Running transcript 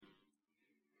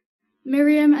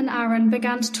Miriam and Aaron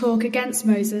began to talk against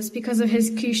Moses because of his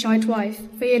Cushite wife,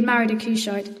 for he had married a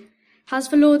Cushite. "Has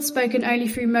the Lord spoken only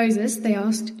through Moses?" they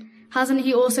asked. "Hasn't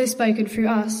he also spoken through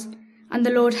us?" And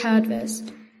the Lord heard this.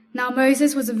 Now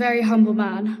Moses was a very humble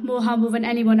man, more humble than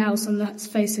anyone else on the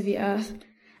face of the earth.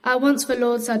 At once the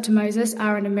Lord said to Moses,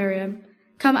 Aaron and Miriam,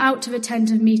 "Come out to the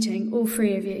tent of meeting, all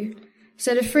three of you."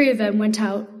 So the three of them went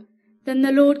out. Then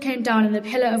the Lord came down in a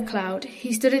pillar of cloud.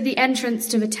 He stood at the entrance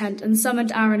to the tent and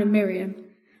summoned Aaron and Miriam.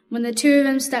 When the two of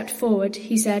them stepped forward,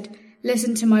 he said,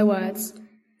 "Listen to my words.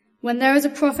 When there is a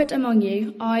prophet among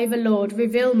you, I, the Lord,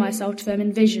 reveal myself to them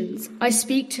in visions. I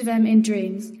speak to them in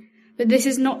dreams. But this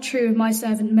is not true of my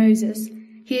servant Moses.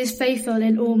 He is faithful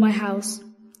in all my house.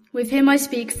 With him I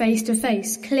speak face to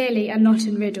face, clearly and not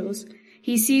in riddles.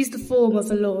 He sees the form of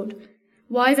the Lord.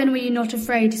 Why then were you not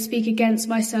afraid to speak against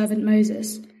my servant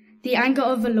Moses?" The anger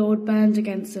of the Lord burned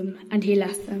against them, and he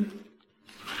left them.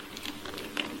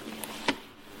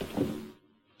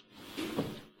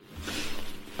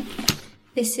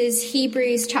 This is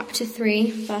Hebrews chapter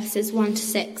 3, verses 1 to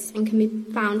 6, and can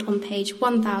be found on page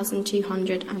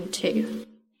 1202.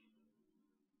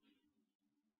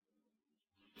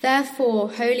 Therefore,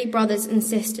 holy brothers and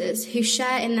sisters who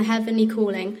share in the heavenly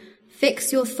calling,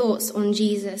 fix your thoughts on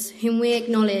Jesus, whom we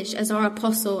acknowledge as our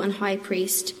apostle and high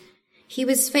priest. He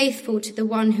was faithful to the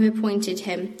one who appointed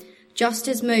him, just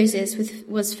as Moses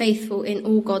was faithful in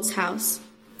all God's house.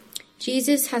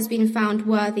 Jesus has been found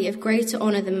worthy of greater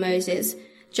honour than Moses,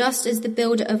 just as the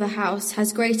builder of a house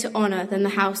has greater honour than the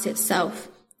house itself.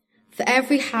 For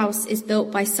every house is built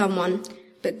by someone,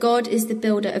 but God is the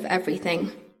builder of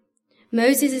everything.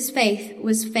 Moses' faith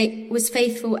was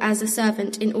faithful as a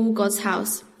servant in all God's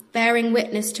house, bearing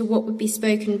witness to what would be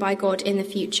spoken by God in the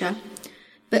future.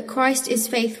 But Christ is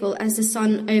faithful as the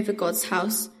Son over God's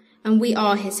house, and we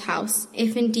are his house,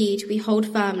 if indeed we hold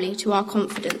firmly to our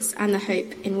confidence and the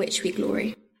hope in which we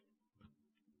glory.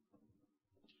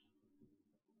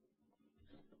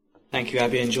 Thank you,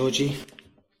 Abby and Georgie.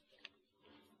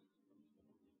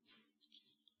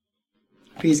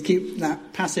 Please keep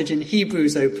that passage in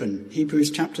Hebrews open. Hebrews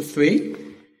chapter 3,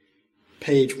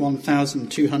 page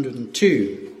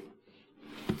 1202.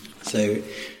 So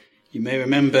you may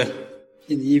remember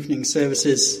in the evening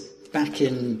services back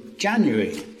in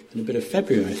January, and a bit of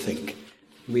February, I think,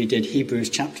 we did Hebrews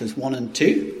chapters 1 and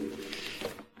 2.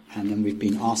 And then we've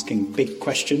been asking big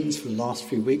questions for the last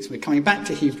few weeks. We're coming back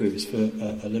to Hebrews for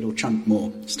a little chunk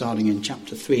more, starting in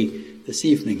chapter 3 this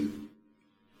evening.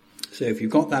 So if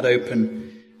you've got that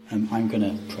open, I'm going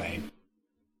to pray.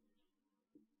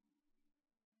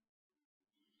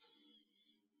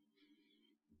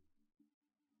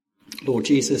 Lord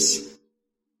Jesus,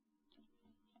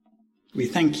 we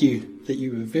thank you that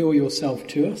you reveal yourself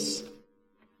to us.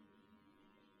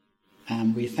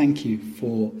 And we thank you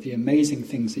for the amazing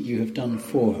things that you have done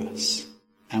for us.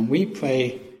 And we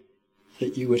pray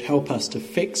that you would help us to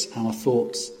fix our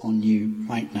thoughts on you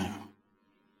right now.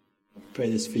 I pray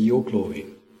this for your glory.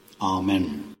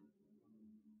 Amen.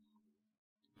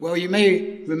 Well, you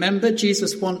may remember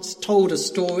Jesus once told a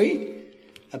story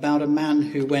about a man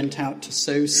who went out to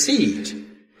sow seed.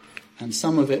 And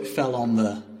some of it fell on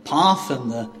the path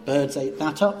and the birds ate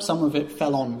that up. Some of it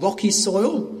fell on rocky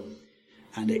soil.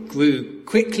 And it grew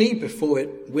quickly before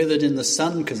it withered in the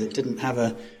sun because it didn't have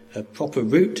a proper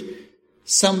root.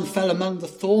 Some fell among the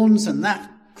thorns and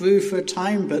that grew for a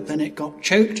time, but then it got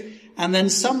choked. And then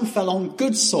some fell on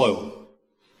good soil,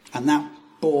 and that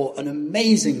bore an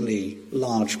amazingly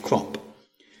large crop.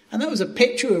 And that was a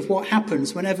picture of what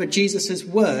happens whenever Jesus'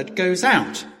 word goes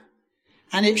out.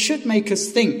 And it should make us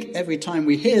think every time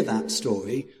we hear that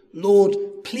story, Lord,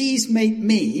 please make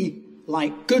me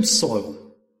like good soil.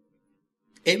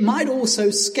 It might also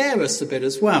scare us a bit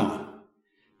as well,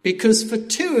 because for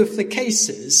two of the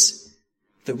cases,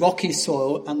 the rocky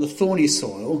soil and the thorny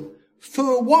soil,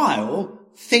 for a while,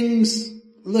 things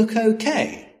look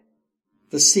okay.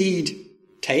 The seed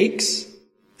takes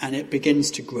and it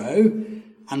begins to grow,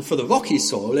 and for the rocky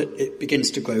soil, it begins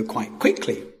to grow quite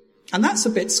quickly. And that's a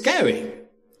bit scary.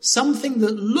 Something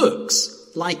that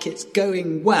looks like it's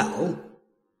going well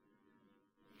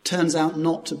turns out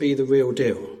not to be the real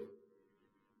deal.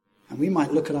 And we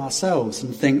might look at ourselves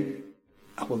and think,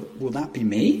 oh, well, will that be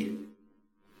me?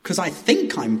 Because I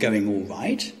think I'm going all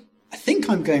right. I think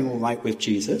I'm going all right with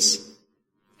Jesus.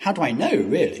 How do I know,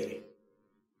 really?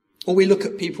 Or we look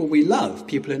at people we love,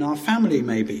 people in our family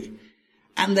maybe,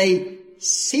 and they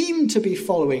seem to be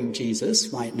following Jesus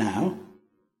right now,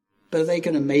 but are they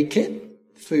going to make it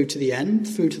through to the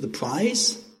end, through to the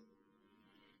prize?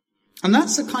 And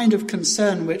that's the kind of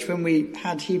concern which, when we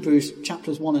had Hebrews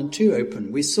chapters 1 and 2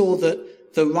 open, we saw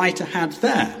that the writer had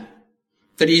there.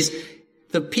 That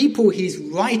the people he's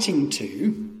writing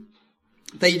to,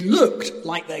 they looked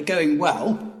like they're going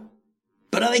well,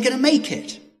 but are they going to make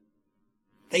it?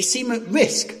 They seem at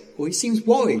risk, or he seems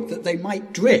worried that they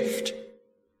might drift.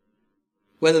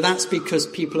 Whether that's because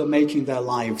people are making their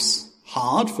lives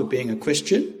hard for being a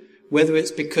Christian, whether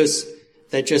it's because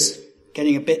they're just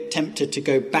getting a bit tempted to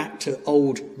go back to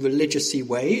old religious-y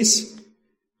ways,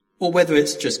 or whether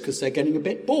it's just because they're getting a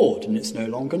bit bored and it's no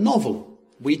longer novel.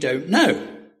 We don't know.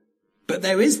 But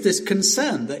there is this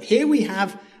concern that here we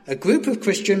have a group of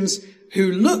Christians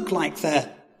who look like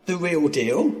they're the real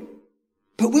deal,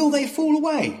 but will they fall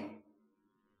away?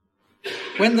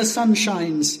 When the sun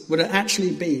shines, will it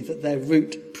actually be that their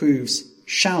root proves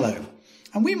shallow?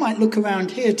 And we might look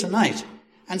around here tonight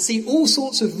and see all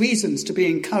sorts of reasons to be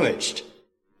encouraged.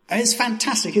 And it's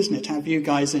fantastic, isn't it, to have you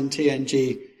guys in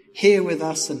TNG here with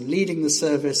us and leading the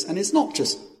service. And it's not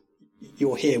just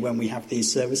you're here when we have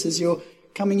these services, you're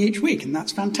coming each week, and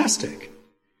that's fantastic.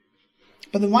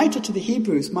 But the writer to the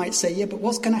Hebrews might say, yeah, but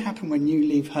what's going to happen when you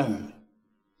leave home?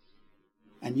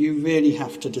 And you really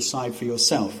have to decide for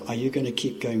yourself, are you going to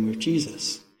keep going with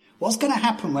Jesus? What's going to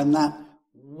happen when that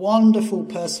wonderful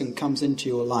person comes into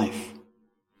your life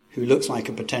who looks like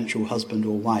a potential husband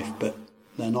or wife, but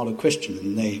they're not a Christian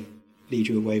and they lead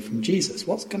you away from Jesus?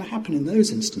 What's going to happen in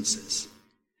those instances?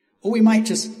 Or we might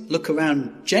just look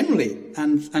around generally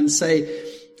and say,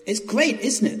 it's great,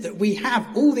 isn't it, that we have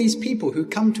all these people who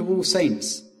come to All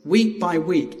Saints week by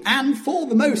week and for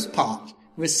the most part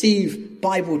receive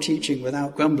Bible teaching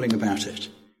without grumbling about it.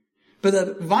 But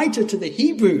the writer to the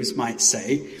Hebrews might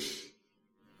say,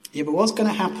 yeah, but what's going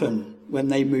to happen when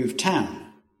they move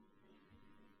town?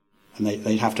 And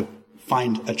they'd have to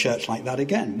find a church like that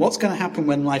again. What's going to happen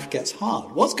when life gets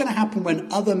hard? What's going to happen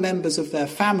when other members of their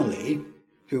family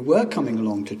who were coming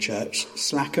along to church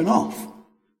slacken off?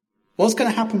 What's going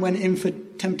to happen when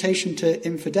temptation to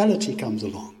infidelity comes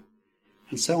along?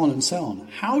 And so on and so on.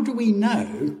 How do we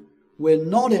know we're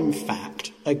not, in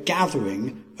fact, a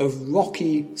gathering of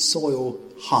rocky soil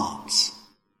hearts?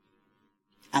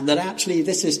 And that actually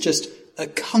this is just a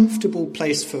comfortable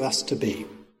place for us to be.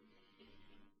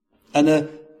 And a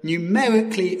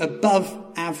numerically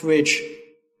above average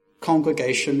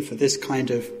congregation for this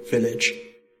kind of village,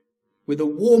 with a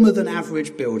warmer than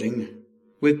average building,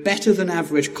 with better than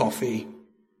average coffee,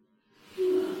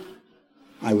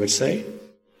 I would say,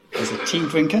 as a tea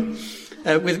drinker,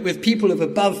 with people of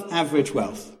above average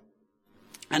wealth.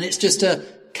 And it's just a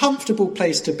comfortable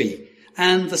place to be.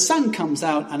 And the sun comes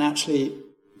out and actually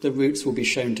the roots will be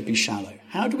shown to be shallow.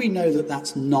 How do we know that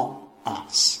that's not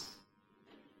us?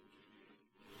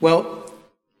 Well,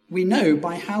 we know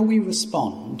by how we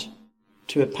respond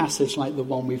to a passage like the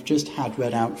one we've just had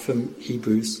read out from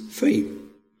Hebrews 3.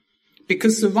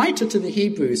 Because the writer to the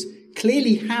Hebrews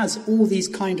clearly has all these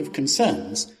kind of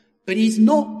concerns, but he's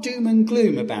not doom and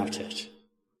gloom about it.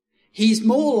 He's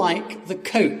more like the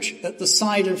coach at the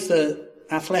side of the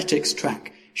athletics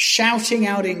track, shouting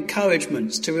out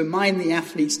encouragements to remind the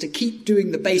athletes to keep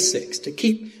doing the basics, to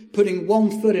keep putting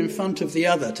one foot in front of the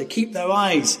other, to keep their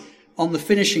eyes on the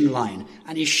finishing line.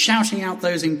 And he's shouting out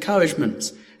those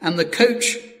encouragements. And the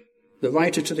coach, the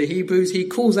writer to the Hebrews, he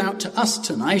calls out to us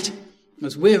tonight,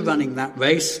 as we're running that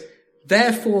race,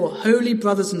 therefore, holy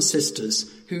brothers and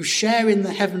sisters who share in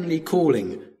the heavenly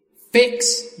calling,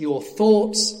 fix your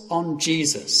thoughts on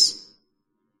Jesus.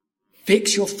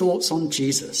 Fix your thoughts on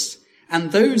Jesus.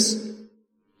 And those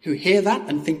who hear that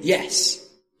and think, yes,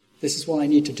 this is what I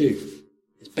need to do.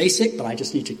 It's basic, but I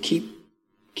just need to keep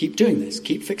doing this,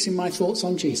 keep fixing my thoughts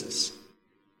on Jesus.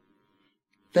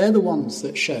 They're the ones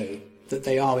that show that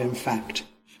they are, in fact,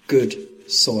 good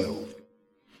soil.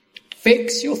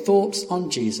 Fix your thoughts on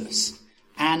Jesus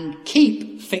and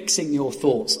keep fixing your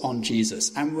thoughts on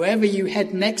Jesus. And wherever you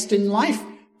head next in life,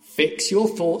 fix your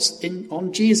thoughts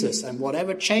on Jesus. And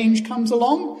whatever change comes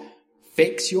along,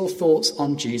 fix your thoughts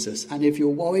on Jesus. And if you're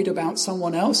worried about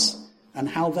someone else and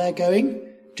how they're going,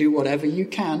 do whatever you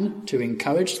can to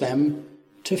encourage them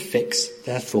to fix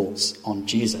their thoughts on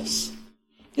Jesus.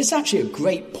 It's actually a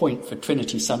great point for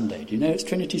Trinity Sunday. Do you know it's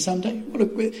Trinity Sunday?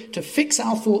 To fix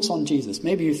our thoughts on Jesus.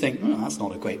 Maybe you think, oh, that's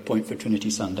not a great point for Trinity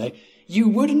Sunday. You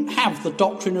wouldn't have the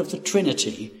doctrine of the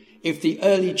Trinity if the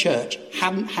early church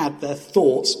hadn't had their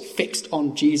thoughts fixed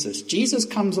on Jesus. Jesus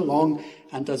comes along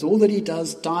and does all that he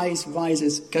does, dies,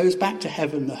 rises, goes back to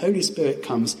heaven, the Holy Spirit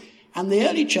comes, and the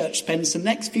early church spends the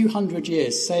next few hundred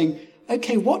years saying,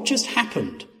 okay, what just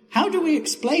happened? How do we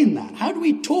explain that? How do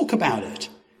we talk about it?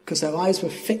 Because their eyes were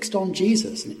fixed on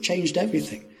Jesus, and it changed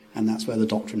everything. And that's where the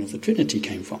doctrine of the Trinity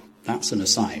came from. That's an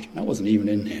aside. That wasn't even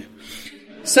in here.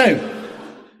 So,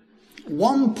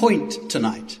 one point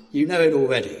tonight. You know it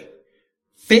already.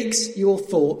 Fix your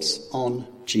thoughts on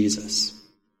Jesus.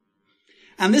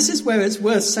 And this is where it's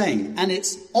worth saying, and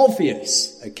it's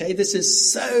obvious, okay? This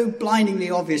is so blindingly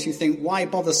obvious, you think, why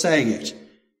bother saying it?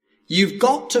 You've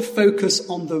got to focus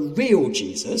on the real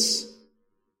Jesus,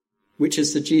 which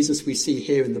is the Jesus we see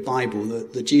here in the Bible,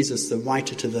 the Jesus the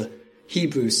writer to the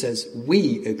Hebrews says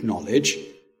we acknowledge.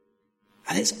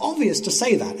 And it's obvious to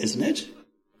say that, isn't it?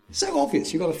 So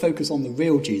obvious. You've got to focus on the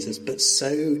real Jesus, but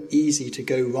so easy to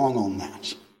go wrong on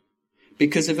that.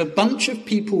 Because if a bunch of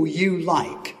people you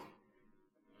like,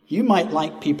 you might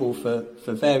like people for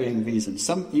varying reasons.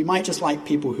 You might just like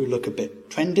people who look a bit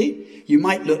trendy. You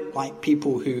might like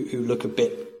people who look a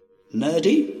bit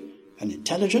nerdy and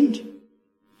intelligent.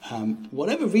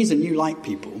 Whatever reason you like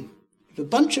people, if a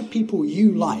bunch of people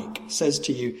you like says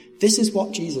to you, this is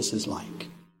what Jesus is like,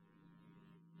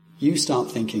 you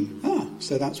start thinking,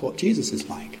 so that's what Jesus is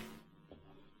like.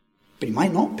 But he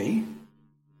might not be.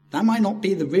 That might not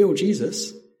be the real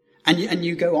Jesus. And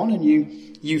you go on and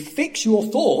you fix your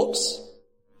thoughts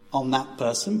on that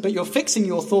person, but you're fixing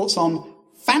your thoughts on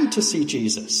fantasy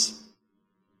Jesus.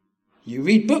 You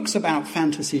read books about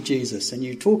fantasy Jesus and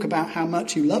you talk about how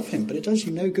much you love him, but it does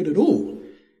you no good at all.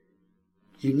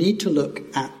 You need to look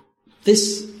at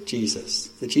this Jesus,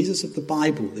 the Jesus of the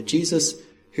Bible, the Jesus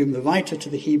whom the writer to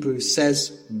the Hebrews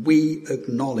says we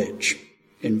acknowledge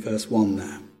in verse 1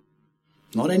 there.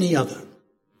 Not any other.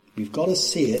 We've got to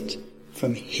see it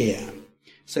from here.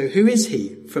 So who is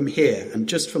he from here? And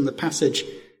just from the passage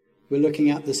we're looking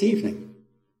at this evening.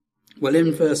 Well,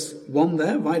 in verse 1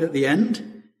 there, right at the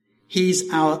end,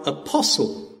 he's our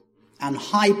apostle and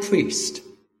high priest.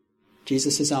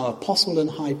 Jesus is our apostle and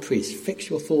high priest. Fix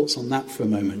your thoughts on that for a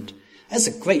moment. That's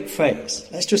a great phrase.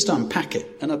 Let's just unpack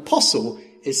it. An apostle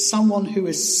is someone who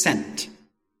is sent.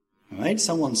 All right?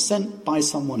 Someone sent by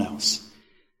someone else.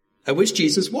 Which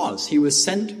Jesus was. He was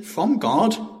sent from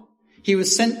God. He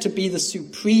was sent to be the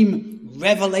supreme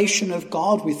revelation of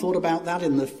God. We thought about that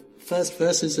in the first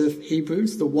verses of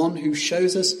Hebrews, the one who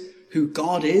shows us who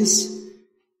God is.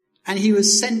 And he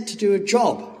was sent to do a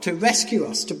job, to rescue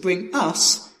us, to bring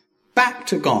us back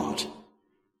to God.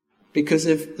 Because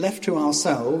if left to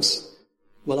ourselves,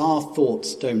 well, our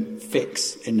thoughts don't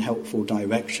fix in helpful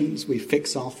directions. We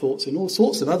fix our thoughts in all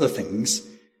sorts of other things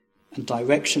and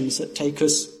directions that take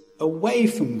us away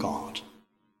from God,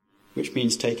 which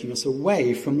means taking us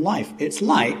away from life. It's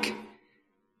like,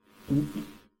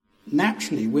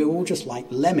 naturally, we're all just like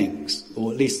lemmings,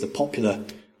 or at least the popular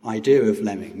idea of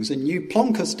lemmings, and you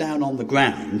plonk us down on the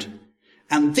ground,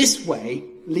 and this way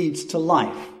leads to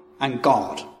life and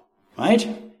God,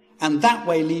 right? And that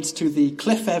way leads to the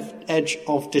cliff edge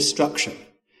of destruction.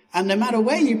 And no matter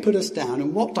where you put us down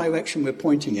and what direction we're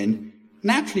pointing in,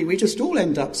 naturally we just all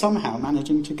end up somehow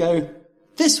managing to go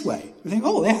this way. We think,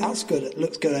 oh, yeah, that's good. It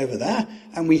looks good over there.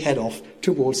 And we head off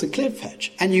towards the cliff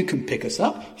edge. And you can pick us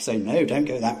up. You say, no, don't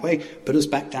go that way. Put us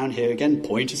back down here again.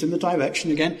 Point us in the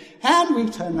direction again. And we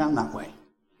turn around that way.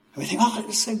 And we think, oh,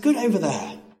 it's so good over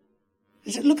there.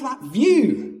 Look at that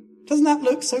view. Doesn't that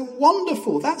look so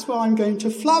wonderful? That's where I'm going to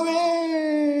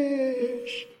flourish.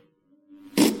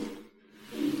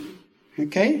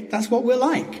 Okay? That's what we're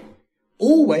like.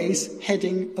 Always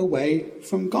heading away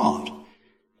from God,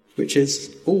 which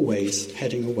is always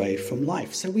heading away from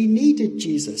life. So we needed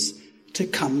Jesus to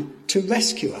come to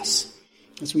rescue us,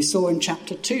 as we saw in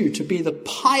chapter 2, to be the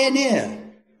pioneer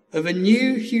of a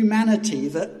new humanity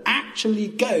that actually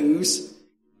goes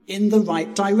in the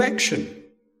right direction.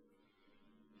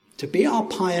 To be our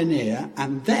pioneer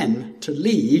and then to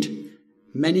lead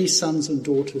many sons and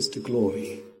daughters to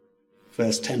glory.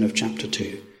 Verse 10 of chapter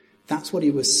 2. That's what he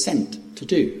was sent to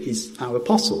do. He's our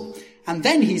apostle. And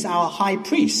then he's our high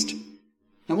priest.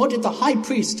 Now, what did the high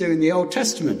priest do in the Old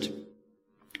Testament?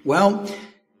 Well,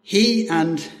 he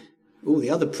and all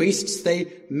the other priests,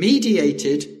 they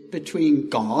mediated between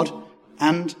God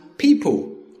and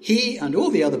people. He and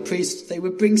all the other priests, they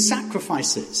would bring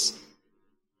sacrifices.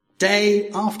 Day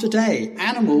after day,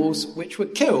 animals which were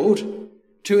killed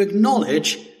to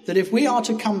acknowledge that if we are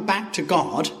to come back to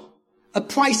God, a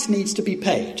price needs to be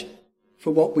paid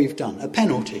for what we've done, a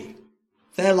penalty.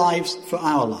 Their lives for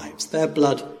our lives, their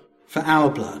blood for our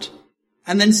blood.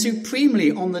 And then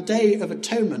supremely on the Day of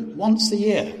Atonement, once a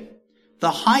year,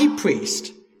 the high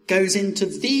priest goes into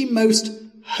the most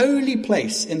holy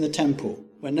place in the temple,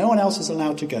 where no one else is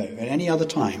allowed to go at any other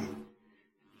time,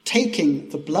 taking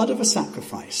the blood of a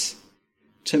sacrifice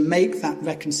to make that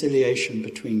reconciliation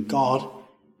between God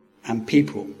and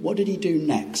people. What did he do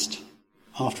next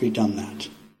after he'd done that?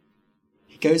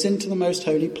 He goes into the most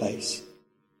holy place,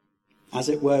 as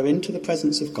it were, into the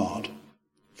presence of God,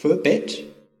 for a bit.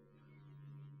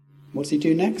 What does he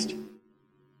do next?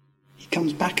 He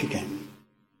comes back again.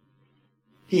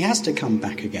 He has to come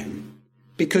back again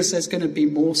because there's going to be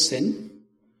more sin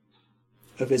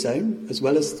of his own as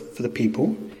well as for the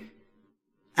people.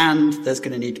 And there's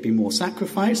going to need to be more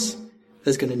sacrifice.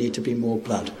 There's going to need to be more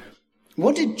blood.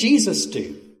 What did Jesus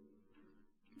do?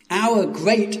 Our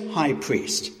great high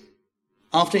priest,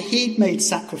 after he'd made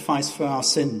sacrifice for our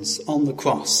sins on the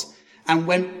cross and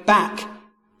went back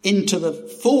into the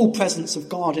full presence of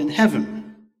God in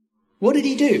heaven, what did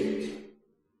he do?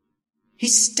 He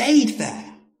stayed there.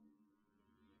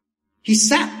 He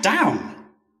sat down.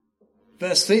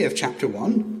 Verse 3 of chapter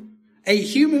 1, a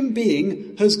human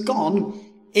being has gone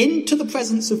into the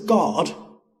presence of God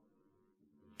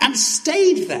and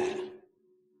stayed there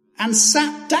and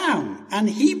sat down. And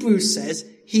Hebrews says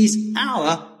he's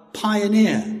our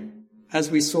pioneer,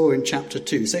 as we saw in chapter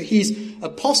 2. So he's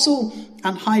apostle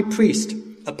and high priest.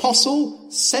 Apostle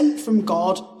sent from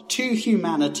God to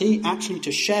humanity, actually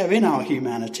to share in our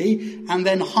humanity, and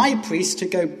then high priest to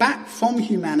go back from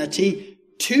humanity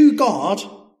to God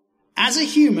as a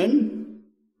human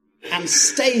and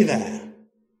stay there.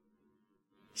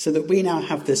 So that we now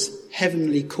have this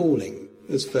heavenly calling,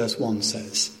 as verse 1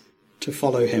 says, to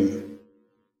follow him.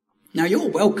 Now you're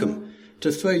welcome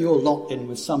to throw your lot in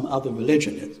with some other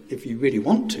religion if you really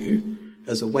want to,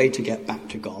 as a way to get back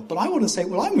to God. But I want to say,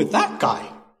 well, I'm with that guy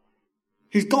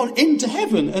who's gone into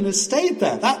heaven and has stayed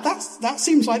there. That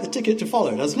seems like the ticket to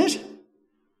follow, doesn't it?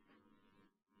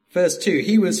 Verse 2,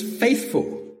 he was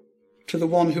faithful to the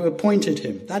one who appointed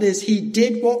him. That is, he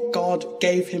did what God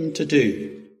gave him to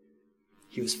do.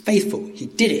 He was faithful. He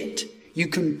did it. You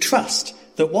can trust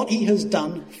that what he has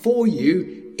done for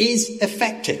you is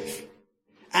effective.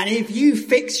 And if you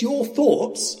fix your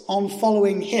thoughts on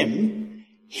following him,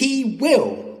 he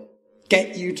will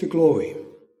get you to glory.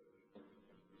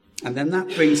 And then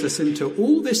that brings us into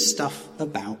all this stuff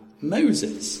about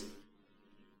Moses.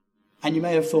 And you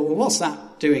may have thought, well, what's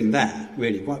that doing there,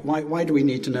 really? Why do we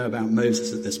need to know about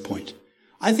Moses at this point?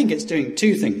 I think it's doing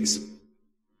two things.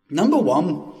 Number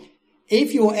one,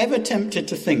 if you're ever tempted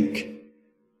to think,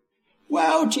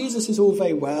 well, Jesus is all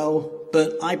very well,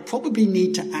 but I probably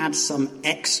need to add some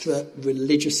extra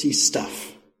religious-y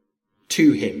stuff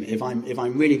to him if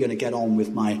I'm really going to get on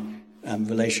with my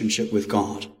relationship with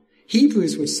God.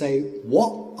 Hebrews would say,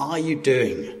 what are you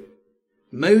doing?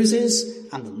 Moses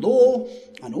and the law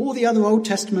and all the other Old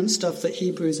Testament stuff that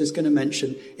Hebrews is going to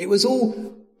mention, it was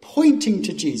all pointing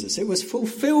to Jesus. It was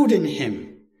fulfilled in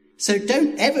him. So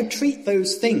don't ever treat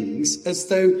those things as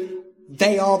though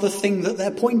they are the thing that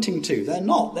they're pointing to. They're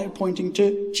not. They're pointing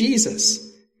to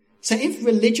Jesus. So if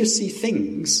religious-y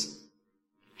things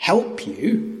help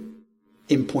you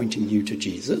in pointing you to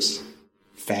Jesus,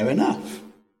 fair enough.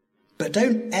 But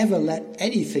don't ever let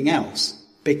anything else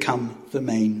become the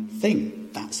main thing.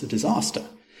 That's a disaster.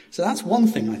 So that's one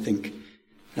thing I think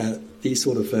these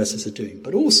sort of verses are doing.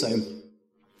 But also,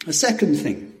 a second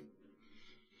thing,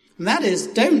 and that is,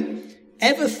 don't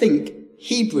ever think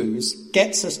Hebrews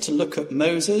gets us to look at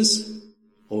Moses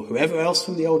or whoever else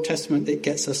from the Old Testament it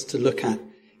gets us to look at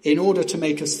in order to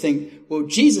make us think, well,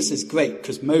 Jesus is great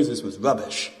because Moses was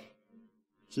rubbish.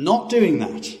 It's not doing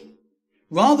that.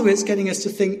 Rather, it's getting us to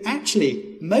think,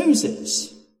 actually,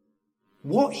 Moses,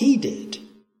 what he did,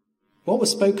 what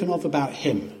was spoken of about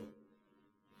him,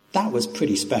 that was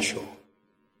pretty special.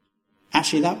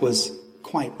 Actually, that was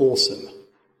quite awesome.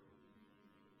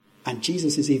 And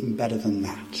Jesus is even better than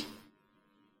that.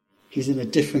 He's in a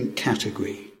different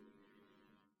category.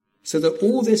 So that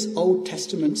all this Old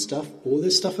Testament stuff, all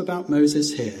this stuff about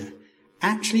Moses here,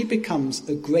 actually becomes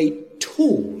a great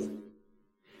tool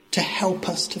to help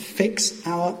us to fix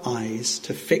our eyes,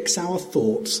 to fix our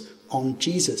thoughts on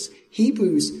Jesus.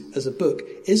 Hebrews, as a book,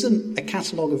 isn't a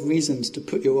catalogue of reasons to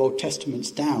put your Old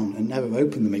Testaments down and never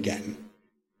open them again.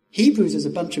 Hebrews is a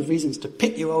bunch of reasons to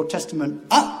pick your Old Testament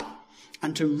up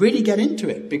and to really get into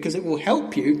it, because it will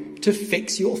help you to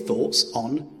fix your thoughts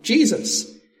on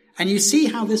Jesus. And you see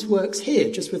how this works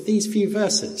here, just with these few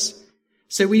verses.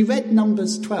 So we read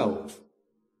Numbers 12,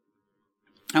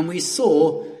 and we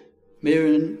saw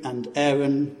Miriam and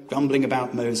Aaron grumbling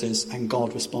about Moses and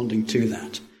God responding to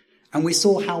that. And we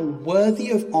saw how worthy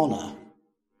of honour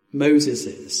Moses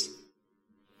is,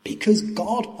 because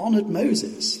God honoured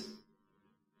Moses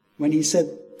when he said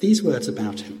these words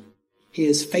about him. He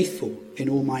is faithful in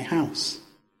all my house.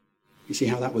 You see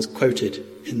how that was quoted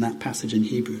in that passage in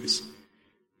Hebrews.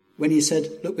 When he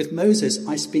said, look, with Moses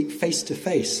I speak face to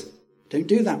face. Don't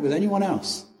do that with anyone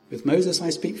else. With Moses I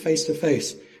speak face to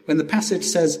face. When the passage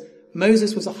says,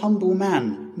 Moses was a humble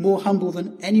man, more humble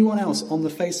than anyone else on the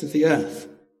face of the earth.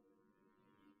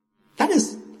 That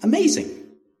is amazing.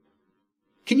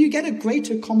 Can you get a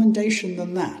greater commendation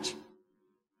than that?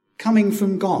 Coming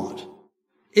from God.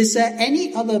 Is there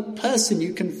any other person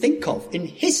you can think of in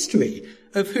history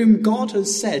of whom God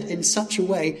has said in such a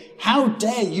way, how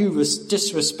dare you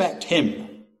disrespect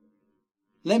him?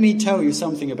 Let me tell you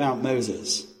something about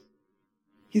Moses.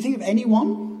 You think of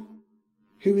anyone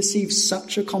who receives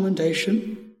such a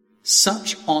commendation,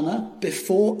 such honor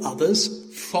before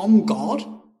others from God?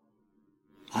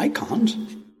 I can't.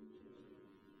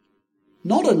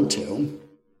 Not until,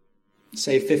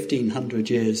 say, 1500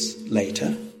 years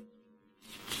later,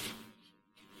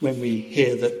 when we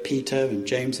hear that Peter and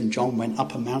James and John went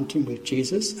up a mountain with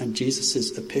Jesus and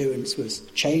Jesus' appearance was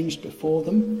changed before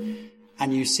them,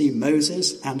 and you see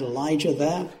Moses and Elijah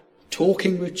there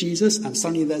talking with Jesus, and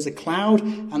suddenly there's a cloud,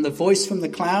 and the voice from the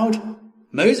cloud,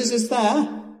 Moses is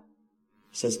there,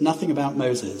 says nothing about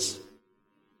Moses,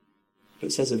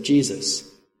 but says of Jesus,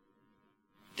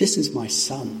 this is my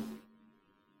son.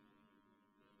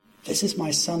 This is my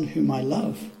son whom I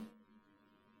love.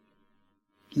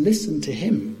 Listen to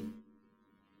him.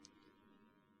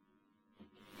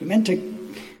 We're meant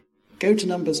to go to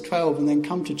Numbers 12 and then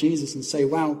come to Jesus and say,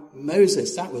 wow,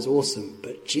 Moses, that was awesome.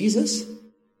 But Jesus,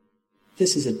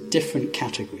 this is a different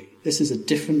category. This is a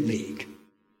different league.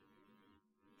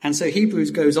 And so Hebrews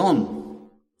goes on.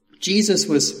 Jesus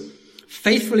was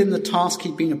faithful in the task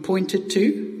he'd been appointed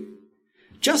to,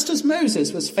 just as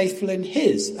Moses was faithful in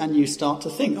his. And you start to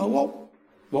think, oh,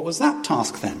 what was that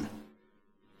task then?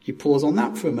 You pause on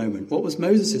that for a moment. What was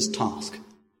Moses' task?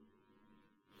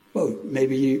 Well,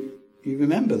 maybe you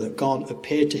remember that God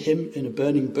appeared to him in a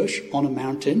burning bush on a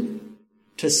mountain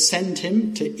to send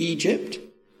him to Egypt,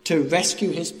 to rescue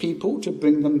his people, to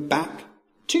bring them back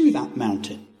to that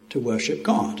mountain to worship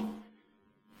God.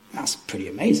 That's pretty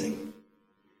amazing.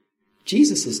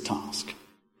 Jesus' task,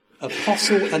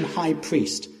 apostle and high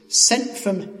priest, sent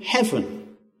from heaven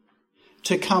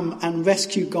to come and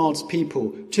rescue God's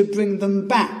people, to bring them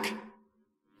back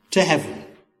to heaven.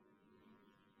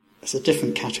 It's a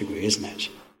different category, isn't it?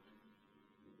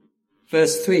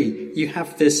 Verse 3, you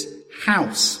have this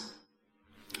house.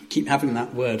 Keep having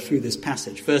that word through this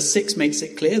passage. Verse 6 makes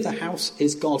it clear the house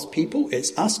is God's people.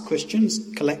 It's us, Christians,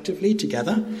 collectively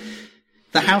together.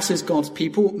 The house is God's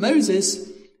people. Moses,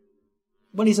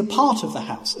 well, he's a part of the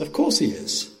house. Of course he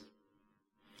is.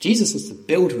 Jesus is the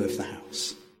builder of the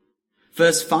house.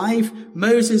 Verse 5,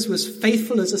 Moses was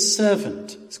faithful as a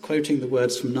servant. It's quoting the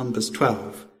words from Numbers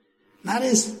 12. That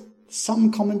is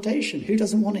some commendation. Who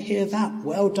doesn't want to hear that?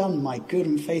 Well done, my good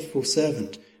and faithful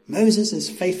servant. Moses is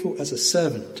faithful as a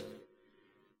servant.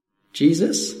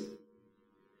 Jesus,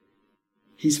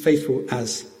 he's faithful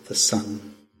as the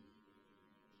son.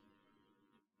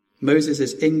 Moses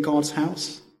is in God's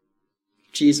house.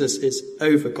 Jesus is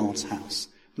over God's house.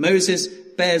 Moses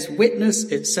bears witness,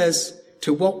 it says,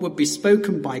 to what would be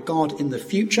spoken by God in the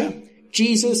future.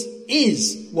 Jesus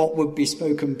is what would be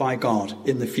spoken by God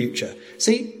in the future.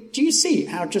 See, do you see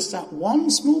how just that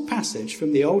one small passage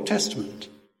from the Old Testament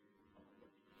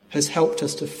has helped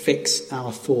us to fix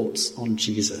our thoughts on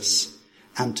Jesus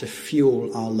and to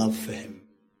fuel our love for him?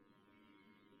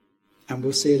 And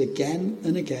we'll see it again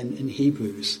and again in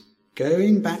Hebrews,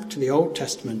 going back to the Old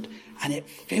Testament, and it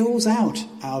fills out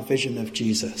our vision of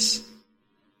Jesus.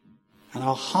 And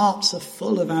our hearts are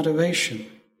full of adoration.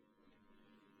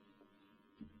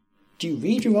 Do you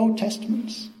read your Old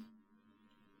Testaments?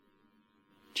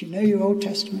 Do you know your Old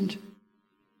Testament?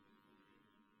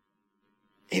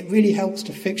 It really helps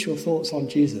to fix your thoughts on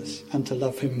Jesus and to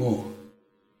love him more.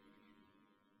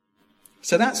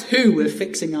 So that's who we're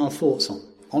fixing our thoughts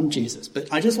on Jesus.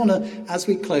 But I just want to, as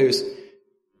we close,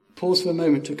 pause for a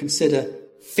moment to consider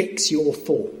fix your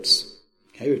thoughts.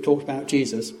 Okay, we've talked about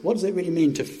Jesus. What does it really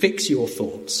mean to fix your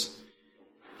thoughts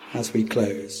as we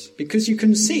close? Because you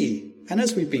can see, and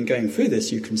as we've been going through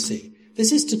this, you can see,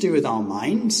 this is to do with our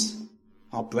minds,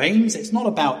 our brains. It's not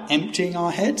about emptying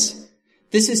our heads.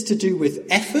 This is to do with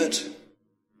effort.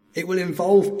 It will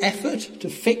involve effort to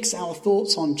fix our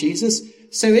thoughts on Jesus.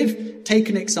 So if, take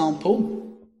an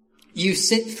example, you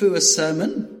sit through a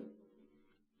sermon,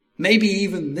 maybe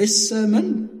even this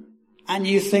sermon, and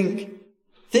you think,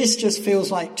 this just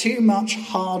feels like too much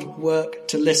hard work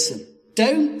to listen.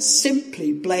 Don't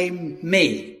simply blame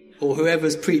me or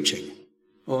whoever's preaching.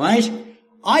 All right?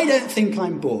 I don't think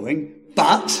I'm boring,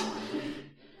 but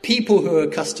people who are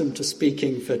accustomed to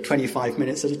speaking for 25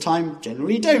 minutes at a time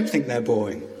generally don't think they're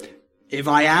boring. If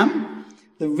I am,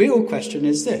 the real question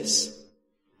is this.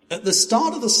 At the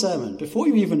start of the sermon, before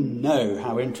you even know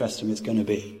how interesting it's going to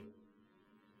be,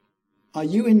 are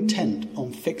you intent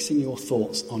on fixing your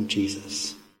thoughts on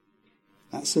Jesus?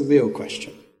 That's the real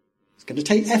question. It's going to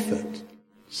take effort.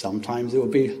 Sometimes it will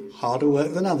be harder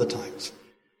work than other times.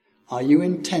 Are you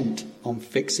intent on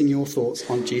fixing your thoughts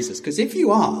on Jesus? Because if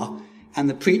you are, and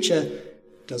the preacher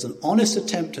does an honest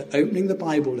attempt at opening the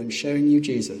Bible and showing you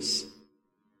Jesus,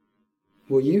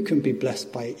 well, you can be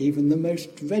blessed by even the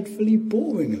most dreadfully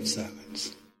boring of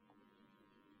sermons.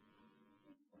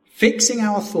 Fixing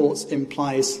our thoughts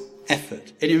implies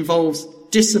effort. It involves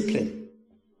discipline.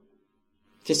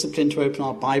 Discipline to open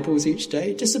our Bibles each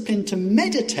day. Discipline to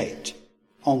meditate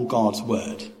on God's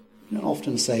word. You don't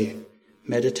often say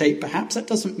meditate, perhaps. That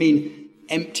doesn't mean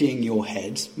emptying your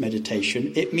head,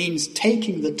 meditation. It means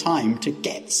taking the time to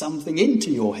get something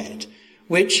into your head,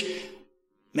 which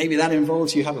maybe that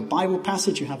involves you have a Bible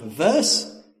passage, you have a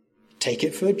verse, take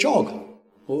it for a jog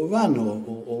or a run or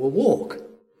a walk.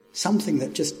 Something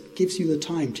that just gives you the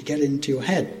time to get into your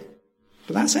head.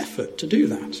 But that's effort to do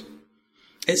that.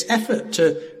 It's effort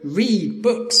to read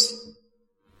books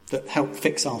that help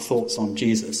fix our thoughts on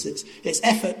Jesus. It's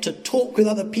effort to talk with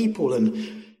other people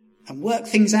and work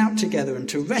things out together and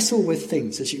to wrestle with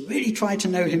things as you really try to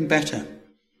know him better.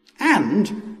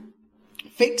 And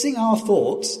fixing our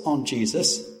thoughts on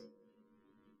Jesus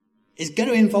is going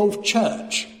to involve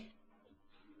church.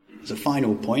 As a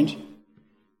final point,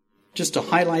 just to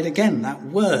highlight again that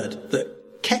word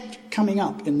that kept coming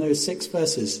up in those 6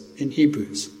 verses in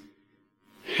Hebrews.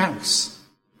 House.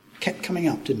 Kept coming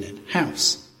up, didn't it?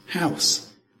 House.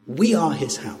 House. We are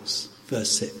his house.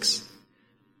 Verse 6.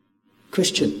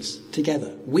 Christians,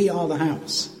 together, we are the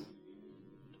house.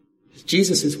 It's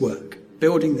Jesus' work,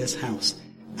 building this house.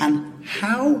 And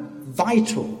how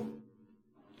vital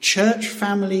church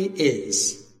family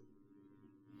is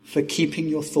for keeping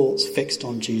your thoughts fixed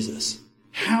on Jesus.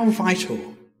 How vital.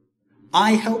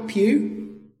 I help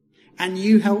you and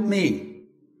you help me.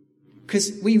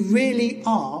 Because we really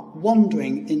are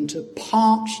wandering into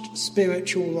parched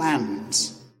spiritual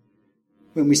lands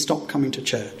when we stop coming to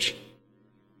church.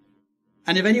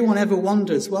 And if anyone ever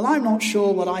wonders, well, I'm not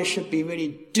sure what I should be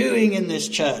really doing in this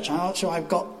church. I'm not sure I've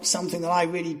got something that I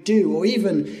really do. Or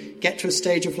even get to a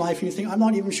stage of life and you think, I'm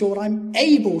not even sure what I'm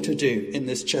able to do in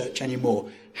this church anymore.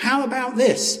 How about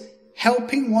this?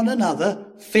 Helping one another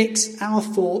fix our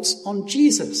thoughts on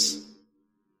Jesus.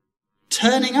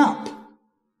 Turning up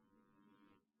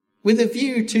with a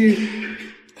view to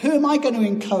who am I going to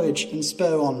encourage and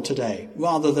spur on today,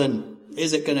 rather than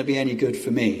is it going to be any good for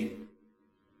me?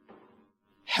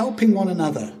 Helping one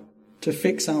another to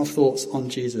fix our thoughts on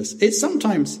Jesus. It's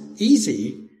sometimes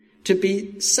easy to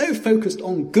be so focused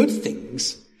on good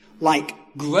things, like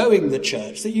growing the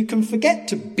church, that you can forget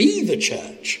to be the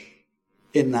church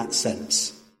in that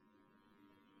sense.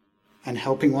 And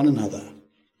helping one another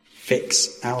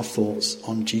fix our thoughts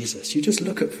on Jesus. You just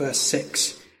look at verse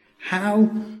 6. How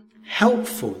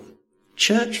helpful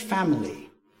church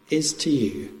family is to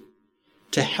you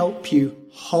to help you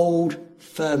hold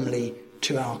firmly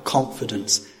to our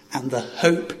confidence and the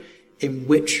hope in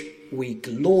which we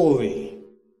glory.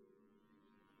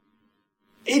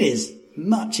 It is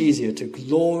much easier to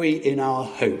glory in our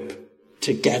hope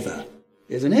together,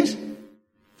 isn't it?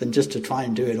 Than just to try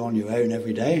and do it on your own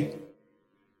every day.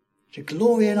 To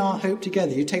glory in our hope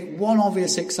together. You take one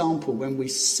obvious example when we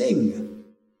sing,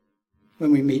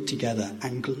 when we meet together,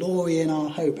 and glory in our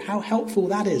hope. How helpful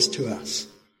that is to us.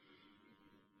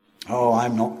 Oh,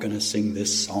 I'm not going to sing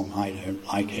this song. I don't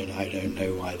like it. I don't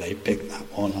know why they picked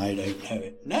that one. I don't know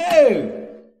it. No!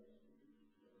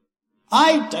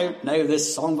 I don't know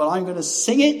this song, but I'm going to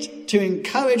sing it to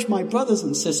encourage my brothers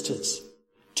and sisters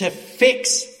to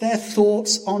fix their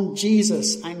thoughts on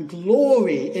Jesus and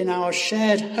glory in our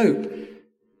shared hope,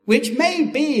 which may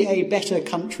be a better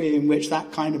country in which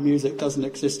that kind of music doesn't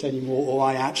exist anymore, or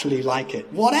I actually like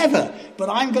it. Whatever. But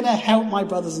I'm going to help my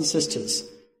brothers and sisters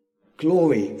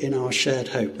glory in our shared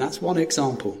hope. That's one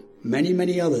example. Many,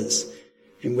 many others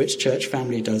in which church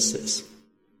family does this.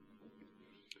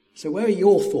 So where are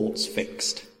your thoughts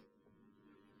fixed?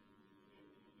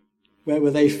 Where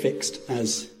were they fixed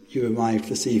as you arrived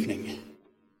this evening?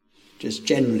 Just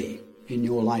generally in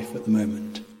your life at the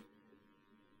moment.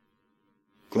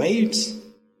 Grades,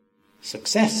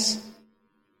 success,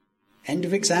 end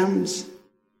of exams,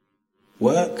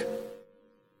 work,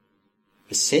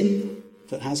 the sin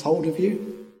that has hold of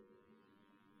you.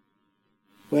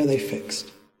 Where are they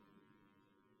fixed?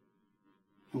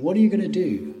 And what are you going to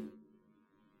do?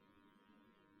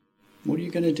 What are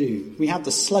you going to do? We had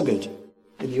the sluggard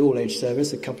in the all-age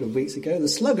service a couple of weeks ago. The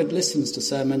sluggard listens to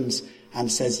sermons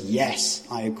and says, yes,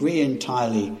 I agree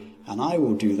entirely, and I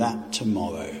will do that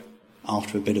tomorrow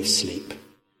after a bit of sleep.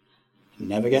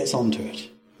 Never gets onto it.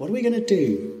 What are we going to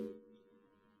do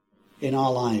in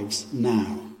our lives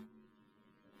now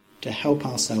to help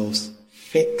ourselves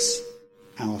fix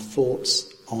our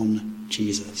thoughts on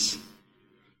Jesus.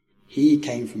 He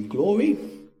came from glory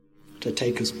to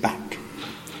take us back.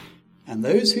 And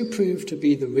those who prove to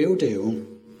be the real deal,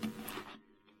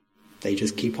 they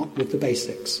just keep on with the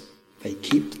basics. They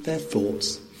keep their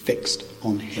thoughts fixed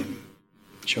on him.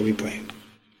 Shall we pray?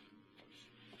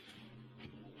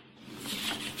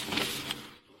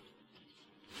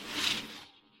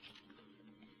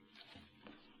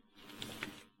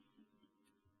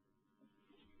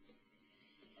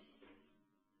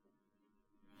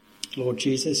 Lord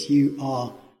Jesus, you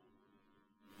are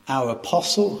our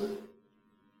apostle,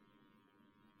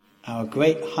 our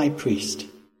great high priest.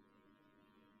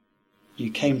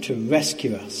 You came to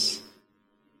rescue us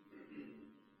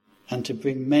and to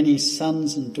bring many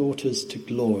sons and daughters to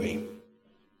glory.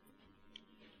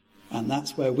 And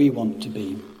that's where we want to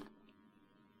be.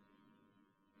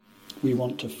 We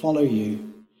want to follow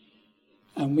you,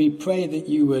 and we pray that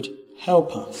you would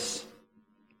help us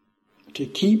to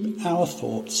keep our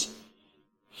thoughts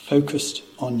focused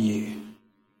on you.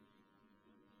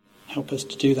 Help us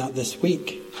to do that this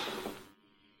week.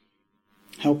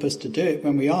 Help us to do it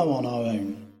when we are on our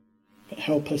own. But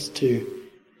help us to,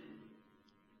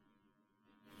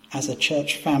 as a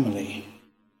church family,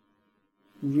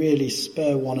 really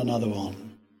spur one another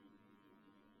on.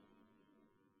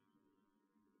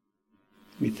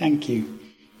 We thank you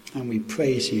and we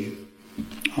praise you.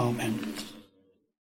 Amen.